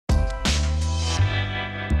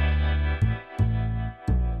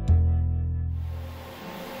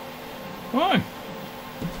Hi,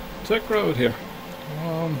 Tech Road here.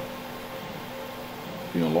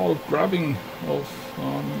 Been a lot of grabbing of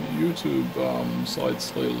YouTube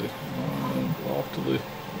sites lately. After the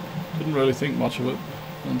didn't really think much of it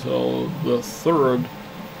until the third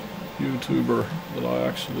YouTuber that I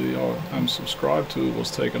actually am subscribed to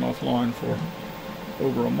was taken offline for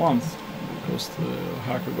over a month because the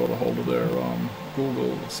hacker got a hold of their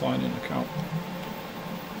Google sign-in account.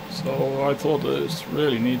 So I thought that it's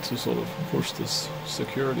really neat to sort of push this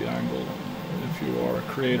security angle if you are a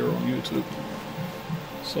creator on YouTube.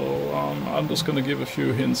 So I'm just going to give a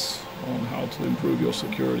few hints on how to improve your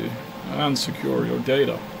security and secure your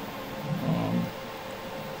data.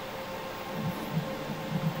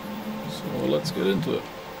 So let's get into it.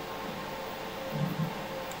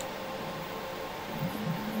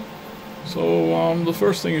 So the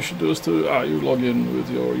first thing you should do is to you log in with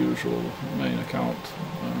your usual main account,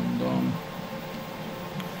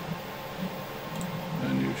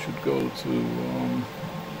 and you should go to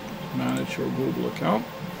manage your Google account,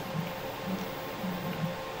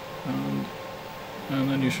 and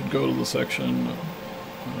then you should go to the section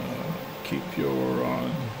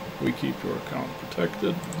we keep your account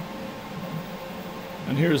protected.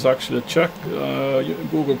 And here's actually a check.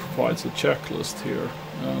 Google provides a checklist here,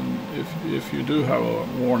 and if you do have a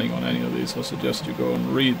warning on any of these, I suggest you go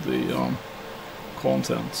and read the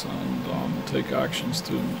contents and take actions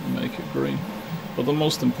to make it green. But the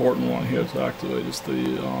most important one here to activate is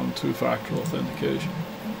the two-factor authentication.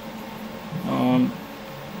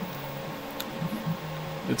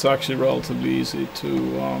 It's actually relatively easy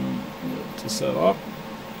to set up,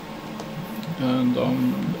 and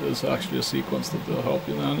there's actually a sequence that will help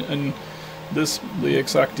you. And the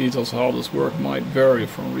exact details of how this works might vary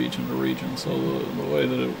from region to region. So the way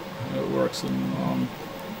that it works in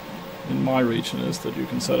my region is that you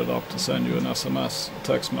can set it up to send you an SMS,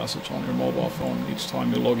 text message on your mobile phone each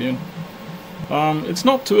time you log in. It's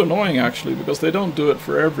not too annoying actually, because they don't do it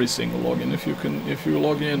for every single login. If you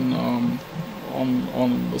log in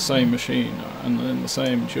on the same machine and in the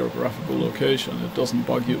same geographical location, it doesn't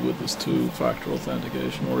bug you with this two-factor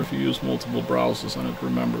authentication. Or if you use multiple browsers and it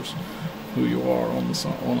remembers who you are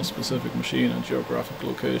on a specific machine and geographic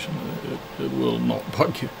location, it will not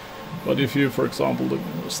bug you. But if you, for example,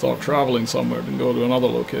 start traveling somewhere and go to another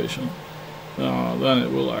location, then it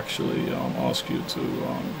will actually ask you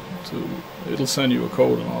it'll send you a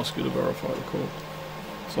code and ask you to verify the code.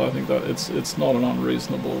 So I think that it's not an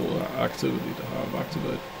unreasonable activity to have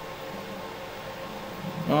activated.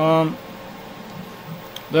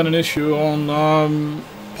 Then an issue on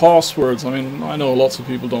passwords. I mean, I know lots of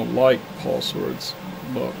people don't like passwords,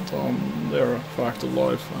 but they're a fact of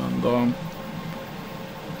life, and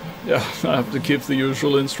yeah, I have to give the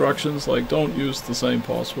usual instructions, like don't use the same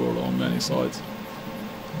password on many sites.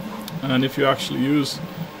 And if you actually use,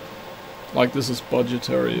 like this is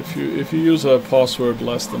budgetary, if you use a password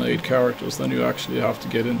less than 8 characters, then you actually have to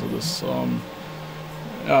get into this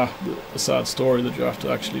the sad story that you have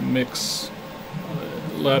to actually mix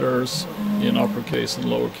letters in uppercase and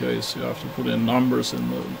lowercase. You have to put in numbers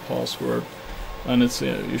in the password, and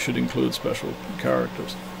you should include special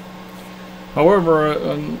characters. However,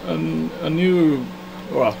 a newer,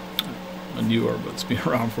 but it's been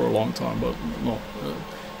around for a long time, but not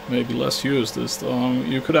maybe less used, is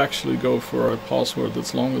you could actually go for a password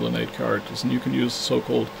that's longer than 8 characters, and you can use the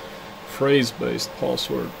so-called phrase-based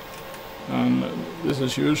password. And this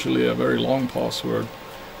is usually a very long password,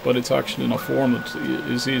 but it's actually in a form that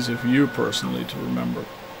is easy for you personally to remember.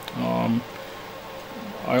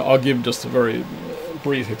 I'll give just a very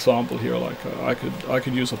brief example here. Like I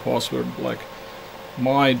could use a password like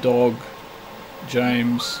my dog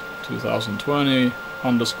James 2020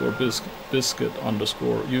 _ biscuit _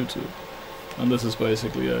 YouTube, and this is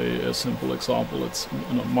basically a simple example. It's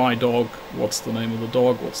my dog, what's the name of the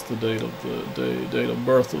dog, what's the date of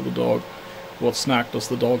birth of the dog, what snack does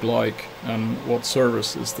the dog like, and what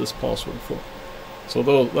service is this password for. So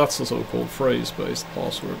that's the so-called phrase-based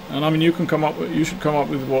password. And I mean, you should come up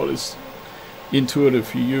with what is intuitive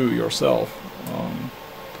for you yourself.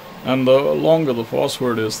 And the longer the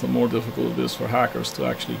password is, the more difficult it is for hackers to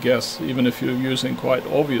actually guess, even if you're using quite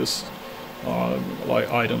obvious like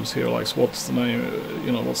items here, like what's the name,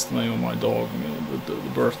 what's the name of my dog, the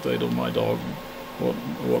birth date of my dog,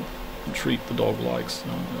 what treat the dog likes.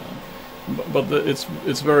 But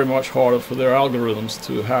it's very much harder for their algorithms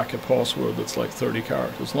to hack a password that's like 30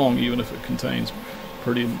 characters long, even if it contains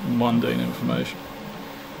pretty mundane information.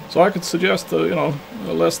 So I could suggest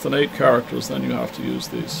less than 8 characters, then you have to use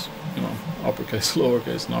these uppercase,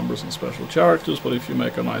 lowercase numbers and special characters. But if you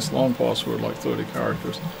make a nice long password like 30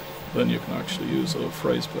 characters, then you can actually use a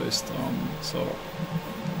phrase-based setup.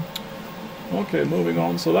 Okay, moving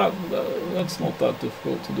on. So that's not that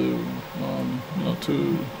difficult to do. You know,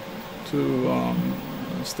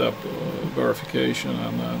 two-step verification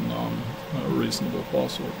and then a reasonable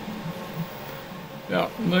password. Yeah,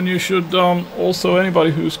 and then you should also,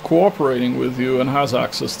 anybody who's cooperating with you and has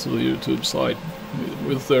access to the YouTube site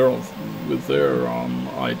with their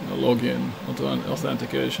login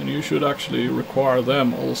authentication, you should actually require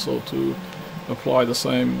them also to apply the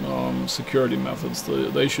same security methods.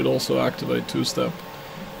 They should also activate two-step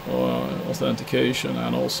authentication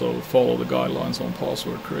and also follow the guidelines on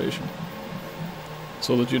password creation,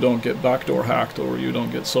 so that you don't get backdoor hacked or you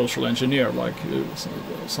don't get social engineered, like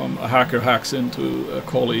a hacker hacks into a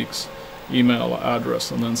colleague's email address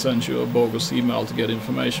and then sends you a bogus email to get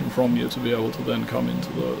information from you to be able to then come into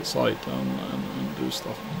the site and do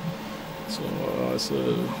stuff. So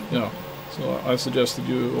so I suggest that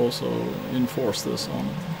you also enforce this on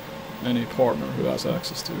any partner who has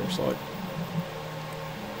access to your site.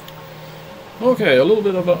 Okay, a little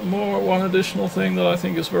bit of one additional thing that I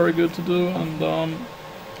think is very good to do, and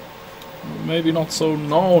maybe not so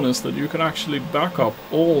known, is that you can actually back up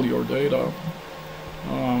all your data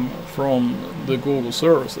from the Google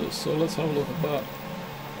services. So let's have a look at that.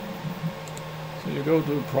 So you go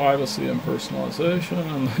to privacy and personalization,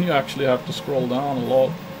 and you actually have to scroll down a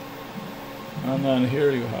lot, and then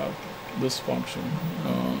here you have this function,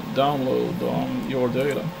 download your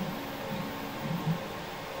data.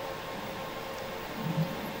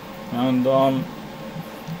 And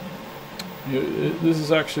this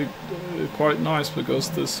is actually quite nice, because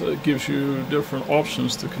this gives you different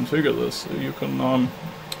options to configure this. You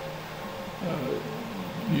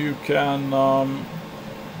can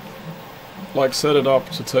like set it up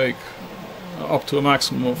to take up to a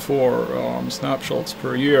maximum of 4 snapshots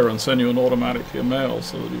per year and send you an automatic mail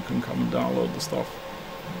so that you can come and download the stuff.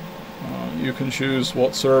 You can choose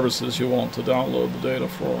what services you want to download the data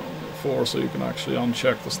for, so you can actually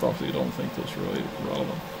uncheck the stuff that you don't think is really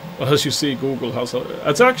relevant. But as you see, Google has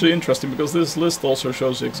it's actually interesting, because this list also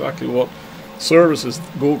shows you exactly what services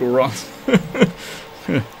Google runs.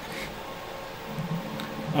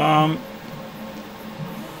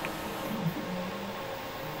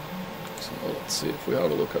 So let's see if we have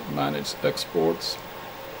a look at managed exports.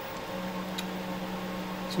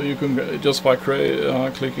 So you can, just by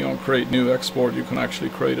clicking on create new export, you can actually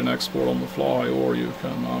create an export on the fly, or you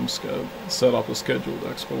can set up a scheduled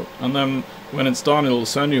export. And then when it's done, it'll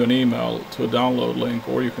send you an email to a download link,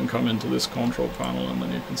 or you can come into this control panel and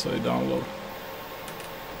then you can say download.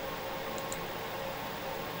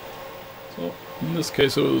 So in this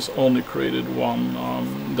case, it was only created one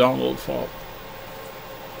download file.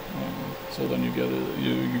 So then you get it.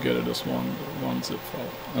 You get it as one zip file,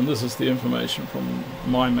 and this is the information from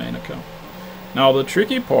my main account. Now the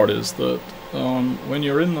tricky part is that when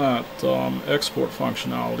you're in that export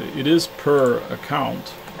functionality, it is per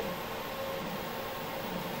account.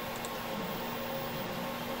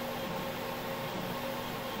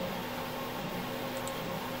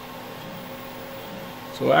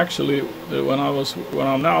 So actually, when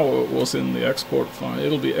I now was in the export file,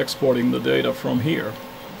 it'll be exporting the data from here,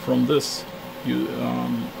 from this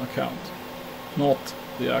account, not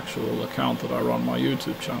the actual account that I run my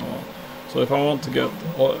YouTube channel on. So if I want to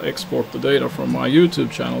export the data from my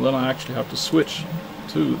YouTube channel, then I actually have to switch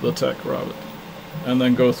to the TechRabbit and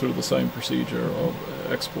then go through the same procedure of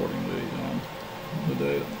exporting the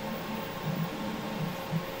data.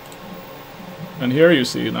 And here you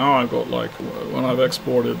see, now I've got, like, when I've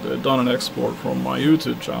done an export from my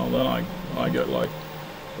YouTube channel, then I get, like,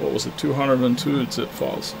 what was it, 202 zip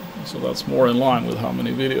files. So that's more in line with how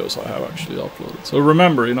many videos I have actually uploaded. So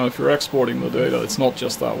remember, if you're exporting the data, it's not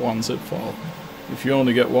just that one zip file. If you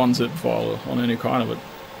only get one zip file on any kind of a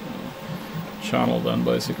channel, then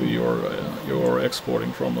basically you're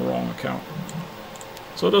exporting from the wrong account.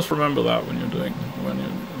 So just remember that when you're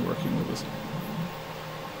working with this.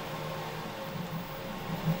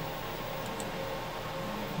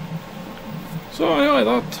 So anyway,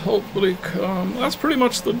 that's pretty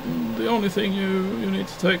much the only thing you need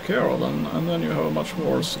to take care of, and then you have a much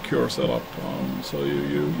more secure setup. So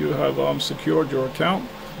you have secured your account,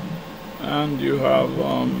 and you have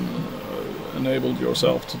enabled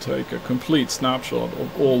yourself to take a complete snapshot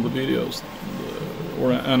of all the videos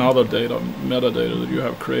and other metadata that you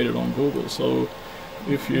have created on Google. So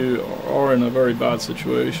if you are in a very bad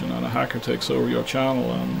situation and a hacker takes over your channel,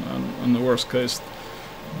 and in the worst case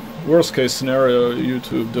scenario,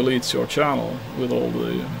 YouTube deletes your channel with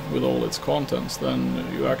all its contents, then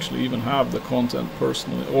you actually even have the content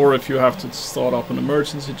personally. Or if you have to start up an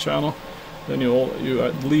emergency channel, then you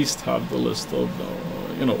at least have the list of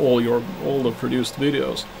you know, all the produced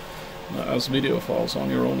videos as video files on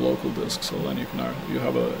your own local disk. So then you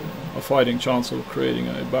have a fighting chance of creating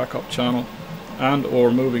a backup channel and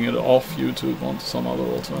or moving it off YouTube onto some other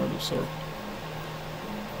alternative server.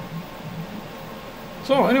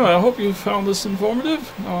 So anyway, I hope you found this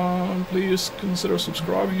informative. Please consider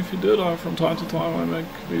subscribing if you did. From time to time I make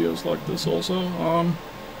videos like this also.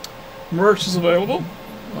 Merch is available.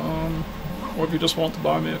 Or if you just want to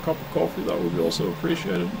buy me a cup of coffee, that would be also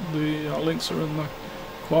appreciated. The links are in the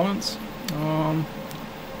comments. And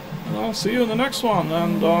I'll see you in the next one,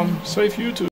 and safe YouTube.